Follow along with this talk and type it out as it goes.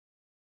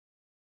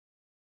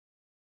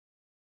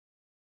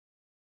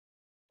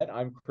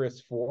I'm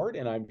Chris Ford,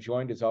 and I'm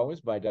joined as always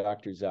by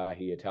Dr.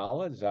 Zahi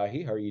Atala.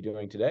 Zahi, how are you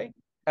doing today?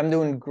 I'm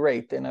doing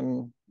great, and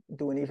I'm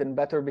doing even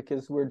better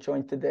because we're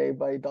joined today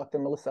by Dr.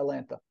 Melissa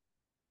Lantta.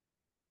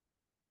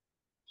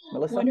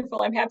 Melissa?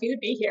 Wonderful. I'm happy to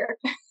be here.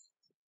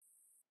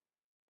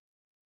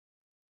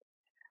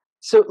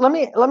 So let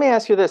me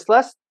ask you this.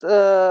 Last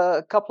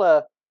couple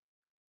of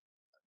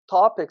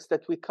topics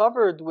that we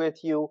covered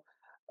with you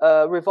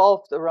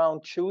revolved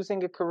around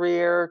choosing a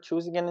career,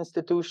 choosing an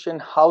institution,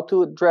 how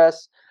to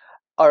address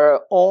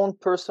our own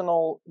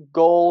personal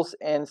goals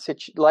and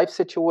life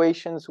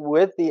situations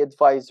with the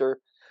advisor.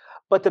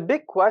 But the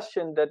big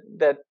question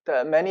that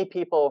many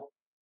people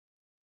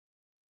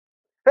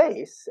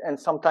face and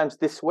sometimes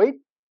dissuade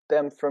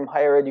them from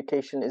higher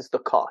education is the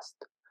cost,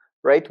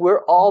 right?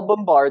 We're all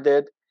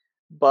bombarded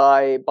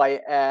by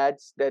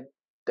ads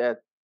that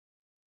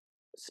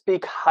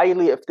speak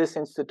highly of this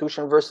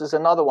institution versus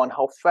another one,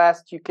 how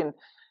fast you can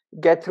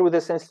get through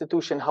this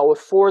institution, how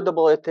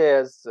affordable it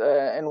is,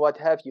 and what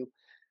have you.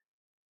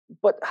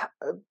 But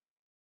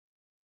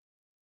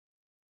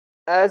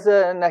as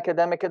an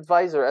academic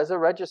advisor, as a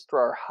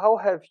registrar, how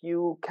have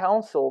you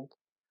counseled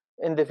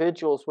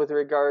individuals with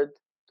regard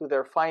to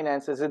their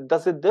finances?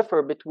 Does it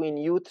differ between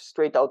youth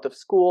straight out of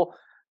school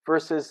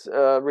versus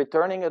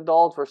returning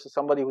adult versus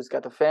somebody who's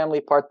got a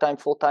family, part-time,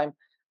 full-time?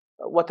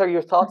 What are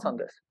your thoughts on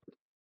this?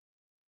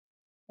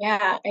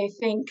 Yeah, I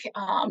think,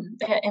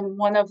 and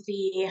one of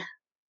the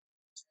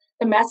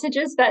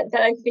messages that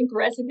I think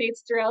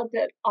resonates throughout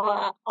that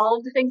all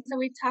of the things that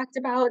we've talked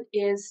about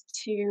is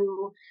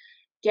to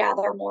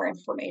gather more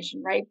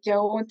information, right?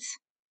 Don't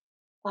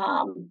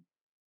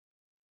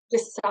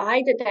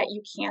decide that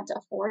you can't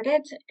afford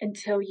it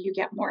until you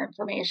get more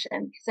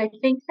information. Because I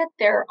think that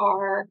there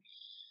are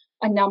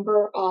a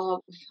number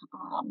of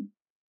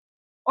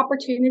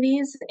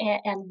opportunities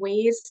and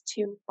ways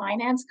to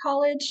finance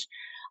college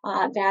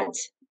that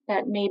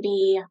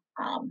maybe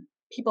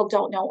people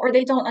don't know, or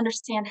they don't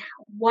understand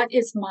what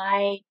is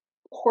my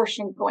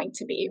portion going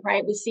to be,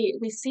 right? We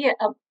see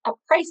a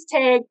price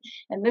tag,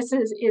 and this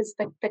is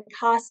the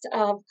cost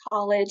of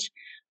college,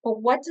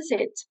 but what does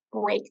it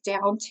break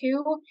down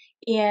to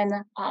in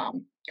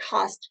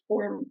cost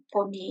for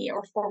me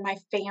or for my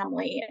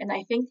family? And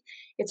I think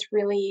it's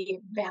really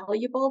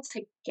valuable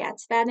to get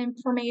that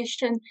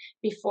information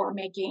before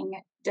making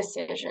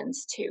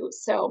decisions too.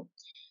 So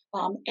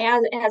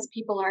as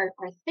people are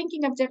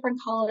thinking of different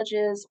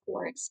colleges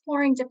or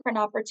exploring different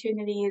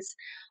opportunities,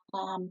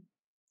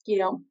 you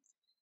know,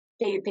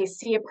 they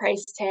see a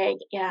price tag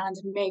and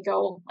may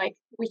go like,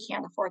 we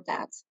can't afford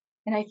that.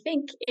 And I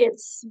think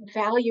it's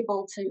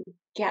valuable to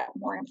get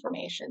more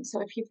information.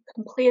 So if you've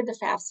completed the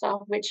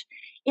FAFSA, which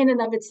in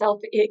and of itself,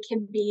 it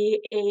can be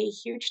a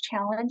huge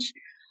challenge,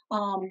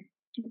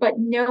 but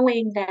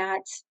knowing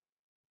that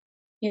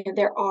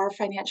there are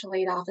financial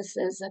aid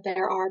offices, that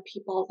there are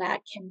people that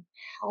can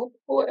help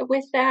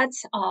with that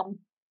and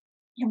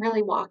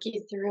really walk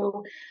you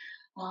through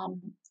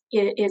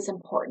it is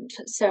important.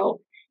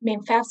 So, I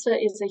mean, FAFSA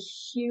is a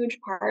huge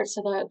part.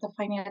 So the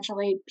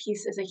financial aid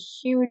piece is a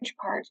huge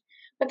part.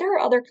 But there are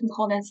other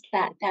components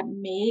that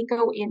may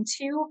go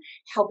into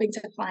helping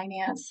to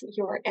finance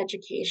your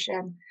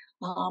education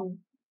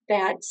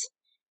that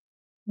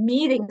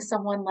meeting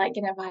someone like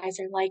an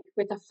advisor, like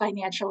with a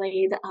financial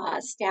aid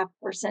staff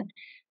person,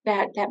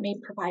 that may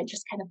provide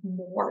just kind of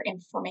more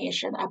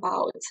information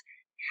about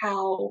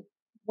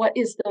what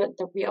is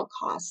the real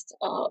cost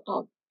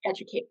of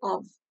educate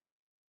of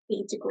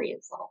the degree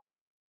itself.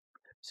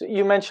 So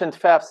you mentioned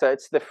FAFSA.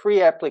 It's the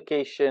free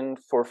application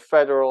for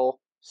federal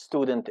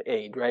student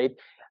aid, right?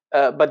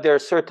 But there are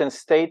certain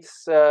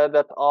states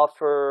that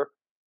offer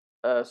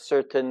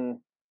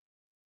certain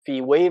fee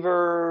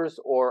waivers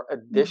or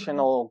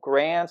additional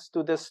grants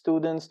to the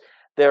students.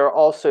 There are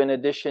also, in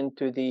addition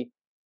to the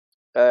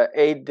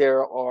aid,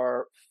 there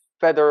are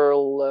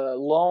federal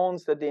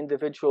loans that the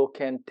individual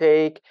can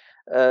take.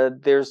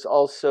 There's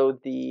also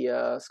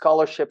the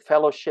scholarship,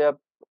 fellowship,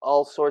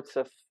 all sorts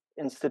of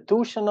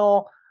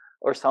institutional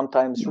or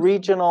sometimes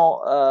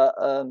regional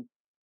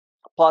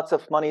pots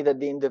of money that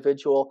the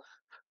individual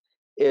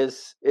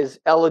is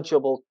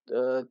eligible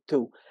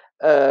to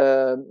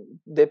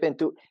dip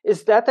into.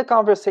 Is that a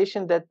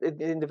conversation that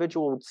the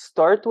individual would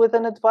start with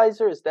an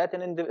advisor? Is that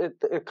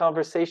a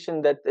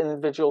conversation that an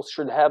individual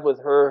should have with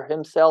her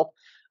himself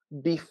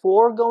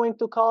before going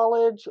to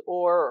college,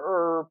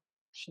 or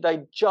should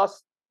I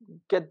just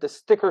get the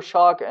sticker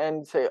shock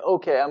and say,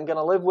 okay, I'm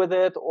gonna live with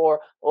it, or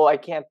oh, I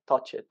can't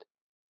touch it?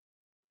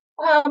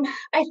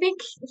 I think,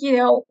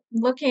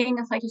 looking,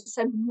 like you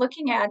said,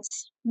 looking at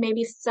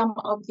maybe some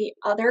of the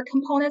other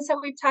components that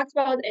we've talked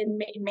about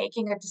and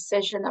making a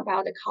decision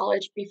about a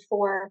college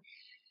before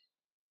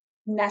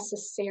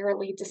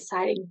necessarily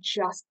deciding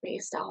just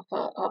based off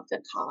of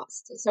the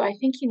cost. So I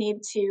think you need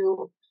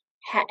to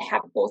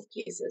have both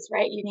pieces,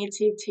 right? You need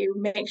to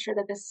make sure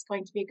that this is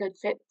going to be a good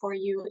fit for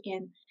you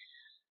in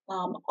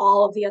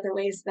all of the other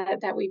ways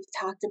that we've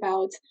talked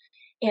about.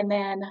 And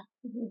then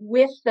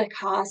with the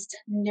cost,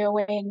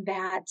 knowing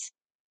that,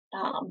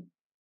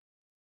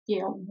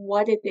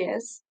 what it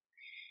is,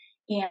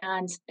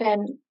 and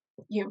then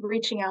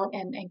reaching out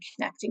and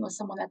connecting with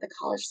someone at the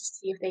college to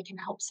see if they can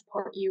help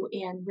support you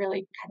in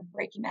really kind of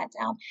breaking that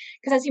down.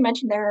 Because as you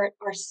mentioned, there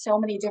are so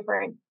many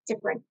different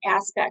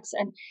aspects,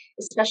 and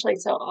especially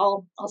so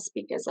I'll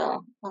speak as a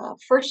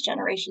first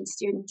generation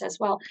student as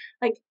well.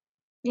 Like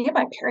me and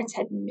my parents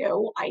had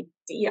no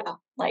idea.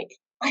 Like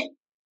I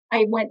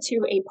I went to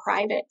a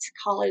private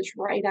college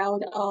right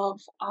out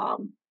of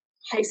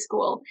high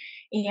school,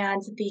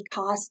 and the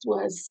cost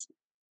was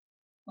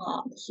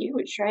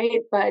huge,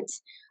 right? But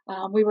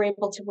we were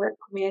able to work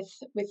with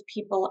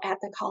people at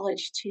the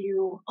college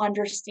to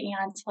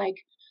understand, like,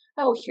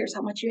 oh, here's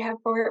how much you have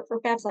for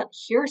FAFSA.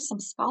 Here's some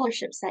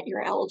scholarships that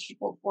you're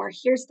eligible for.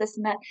 Here's this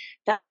and that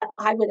that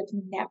I would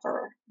have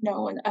never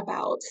known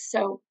about.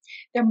 So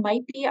there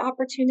might be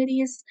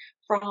opportunities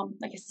from,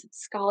 like I said,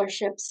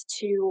 scholarships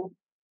to,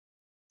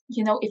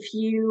 if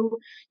you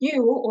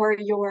or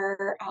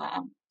your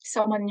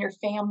someone in your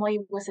family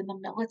was in the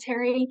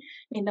military,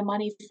 I mean, the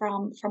money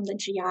from the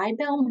GI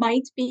Bill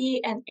might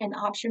be an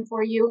option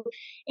for you.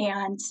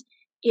 And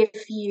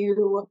if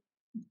you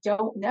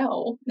don't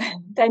know,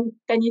 then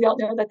you don't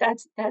know that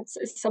that's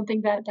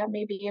something that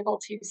may be able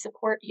to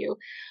support you.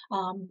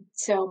 And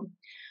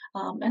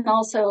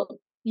also,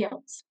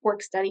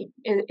 work study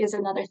is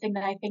another thing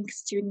that I think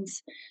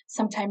students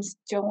sometimes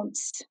don't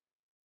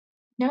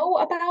know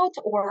about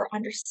or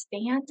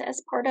understand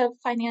as part of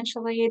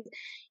financial aid.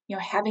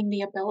 Having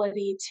the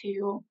ability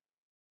to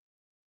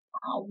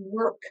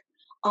work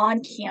on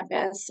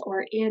campus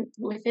or in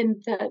within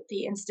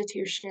the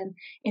institution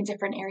in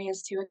different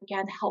areas to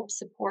again help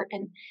support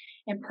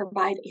and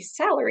provide a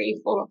salary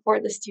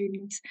for the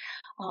students,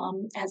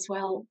 as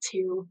well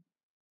to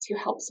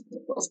help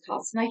support those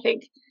costs. And I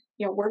think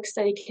work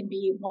study can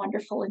be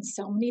wonderful in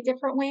so many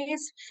different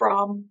ways,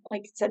 from,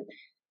 like I said,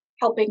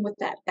 helping with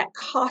that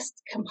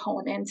cost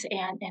component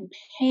and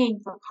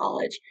paying for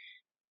college,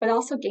 but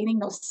also gaining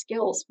those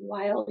skills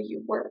while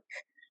you work,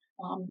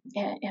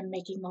 and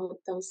making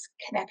those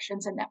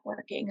connections and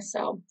networking.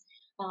 So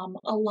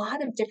a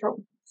lot of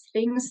different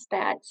things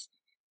that,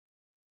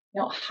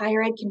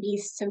 higher ed can be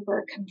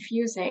super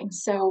confusing.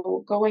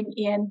 So going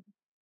in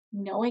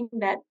knowing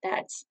that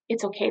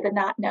it's okay to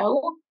not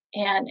know,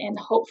 and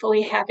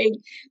hopefully having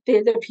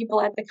the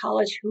people at the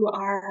college who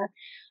are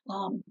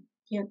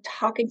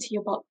talking to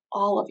you about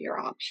all of your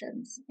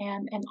options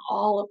and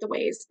all of the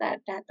ways that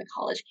the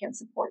college can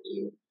support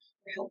you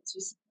or help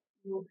to support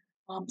you,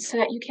 so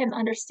that you can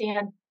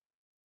understand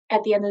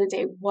at the end of the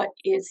day what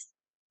is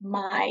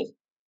my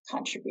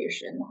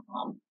contribution,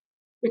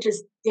 which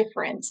is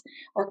different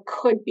or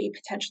could be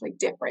potentially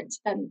different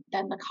than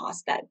the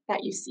cost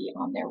that you see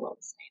on their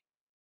website.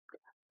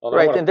 Well, I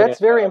Right, want to and put in, that's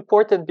very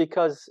important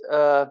because,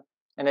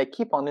 and I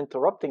keep on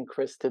interrupting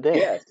Chris today.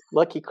 yes,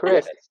 Lucky yes.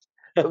 Chris.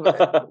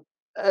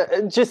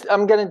 Just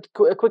I'm gonna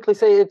quickly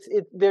say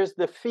there's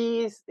the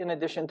fees in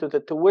addition to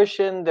the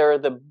tuition. There are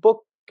the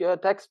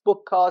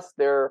textbook costs.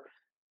 There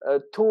are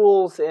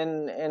tools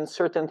and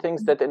certain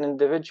things that an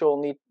individual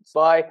needs to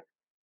buy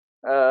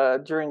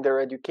during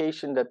their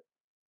education that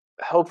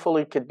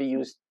hopefully could be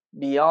used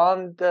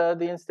beyond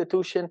the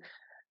institution.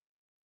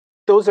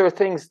 Those are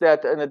things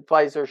that an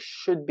advisor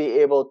should be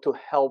able to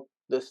help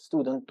the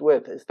student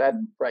with. Is that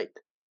right?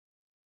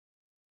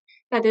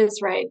 That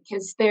is right,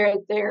 because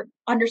they're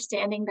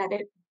understanding that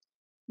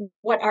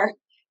what are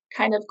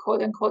kind of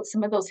quote unquote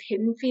some of those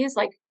hidden fees,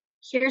 like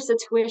here's the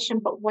tuition,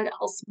 but what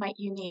else might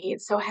you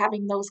need? So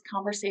having those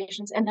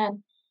conversations, and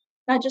then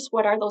not just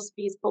what are those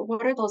fees, but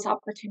what are those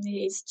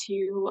opportunities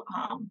to,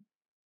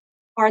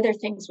 are there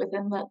things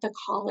within the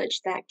college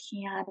that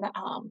can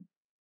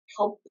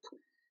help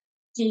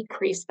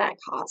decrease that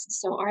cost?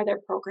 So are there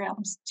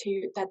programs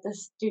that the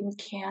student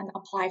can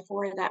apply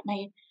for that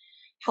may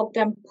help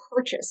them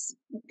purchase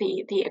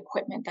the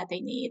equipment that they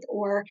need?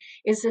 Or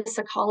is this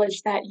a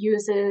college that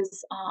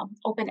uses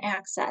open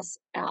access,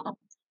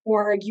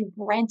 or you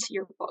rent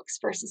your books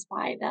versus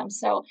buy them?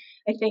 So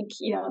I think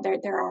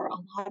there are a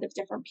lot of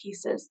different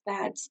pieces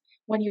that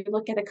when you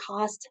look at a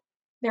cost,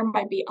 there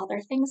might be other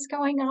things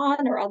going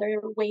on or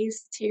other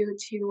ways to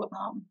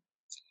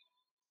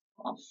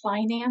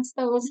finance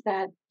those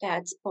that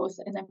both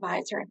an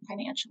advisor and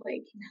financial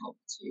aid can help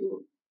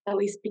to at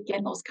least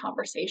begin those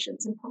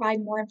conversations and provide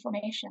more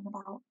information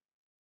about.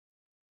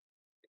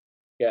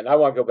 Yeah, and I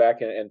want to go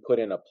back and put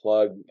in a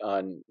plug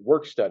on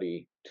work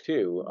study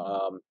too.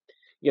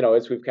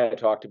 As we've kind of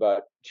talked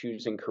about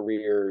choosing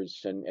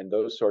careers and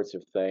those sorts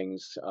of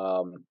things,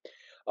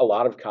 a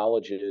lot of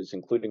colleges,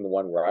 including the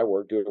one where I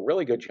work, do a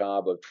really good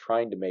job of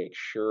trying to make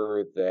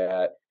sure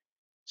that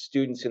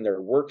students in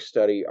their work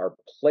study are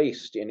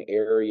placed in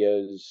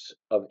areas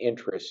of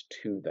interest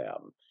to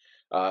them.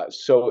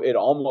 So it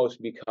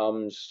almost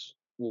becomes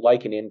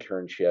like an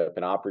internship,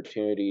 an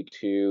opportunity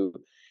to,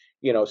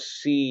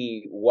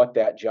 see what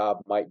that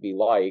job might be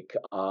like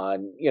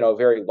on, a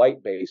very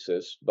light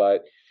basis.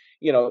 But,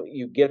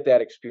 you get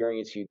that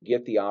experience, you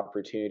get the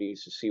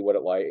opportunities to see what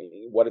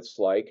it's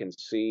like, and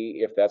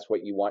see if that's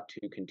what you want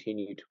to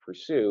continue to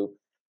pursue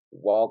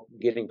while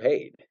getting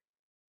paid.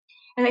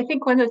 And I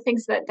think one of the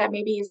things that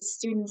maybe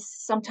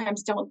students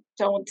sometimes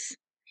don't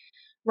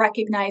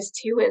recognize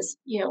too is,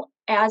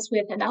 as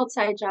with an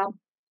outside job,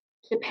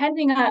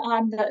 depending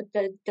on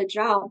the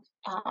job,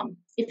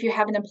 if you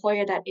have an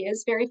employer that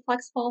is very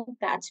flexible,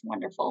 that's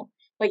wonderful.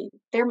 But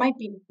there might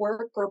be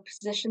work or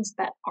positions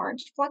that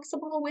aren't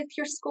flexible with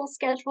your school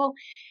schedule.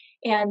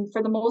 And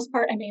for the most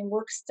part, I mean,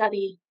 work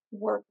study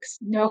works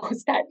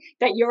knows that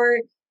you're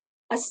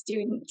a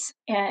student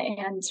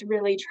and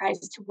really tries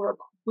to work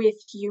with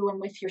you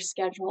and with your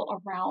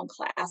schedule around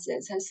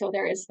classes. And so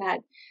there is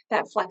that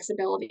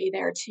flexibility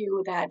there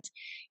too, that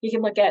you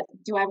can look at,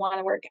 do I want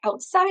to work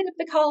outside of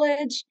the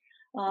college,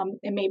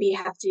 and maybe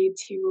have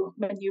to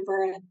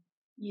maneuver,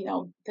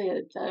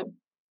 the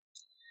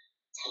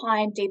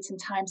dates and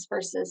times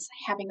versus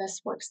having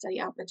this work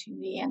study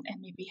opportunity, and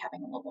maybe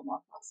having a little bit more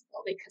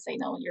flexibility because they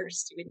know you're a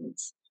student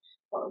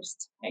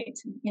first, right?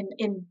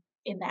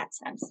 In that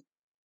sense.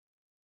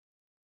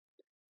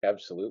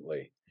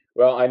 Absolutely.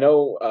 Well, I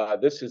know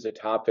this is a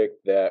topic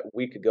that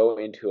we could go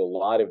into a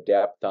lot of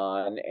depth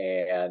on,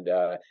 and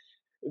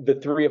the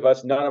three of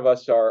us, none of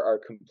us are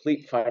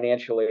complete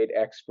financial aid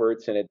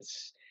experts, and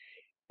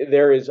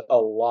there is a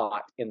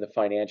lot in the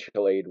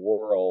financial aid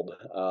world.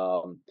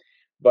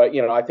 But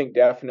I think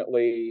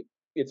definitely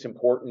it's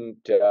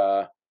important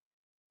to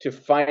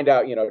find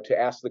out, to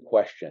ask the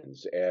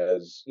questions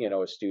as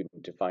a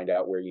student, to find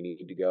out where you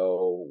need to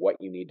go, what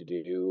you need to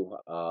do,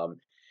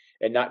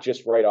 and not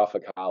just right off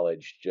of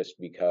college just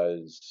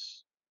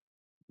because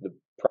the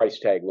price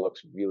tag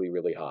looks really,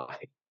 really high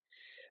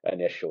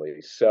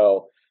initially.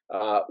 So,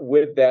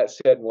 with that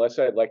said,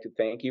 Melissa, I'd like to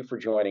thank you for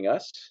joining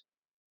us.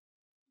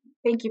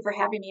 Thank you for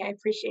having me. I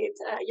appreciate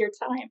your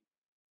time.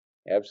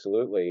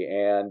 Absolutely.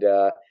 And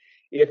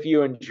if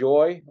you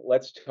enjoy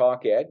Let's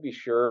Talk Ed, be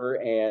sure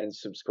and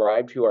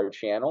subscribe to our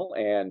channel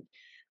and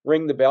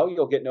ring the bell.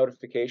 You'll get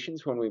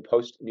notifications when we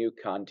post new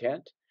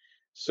content.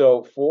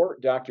 So for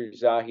Dr.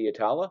 Zahi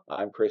Atala,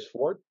 I'm Chris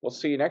Ford. We'll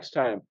see you next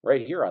time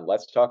right here on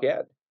Let's Talk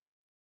Ed.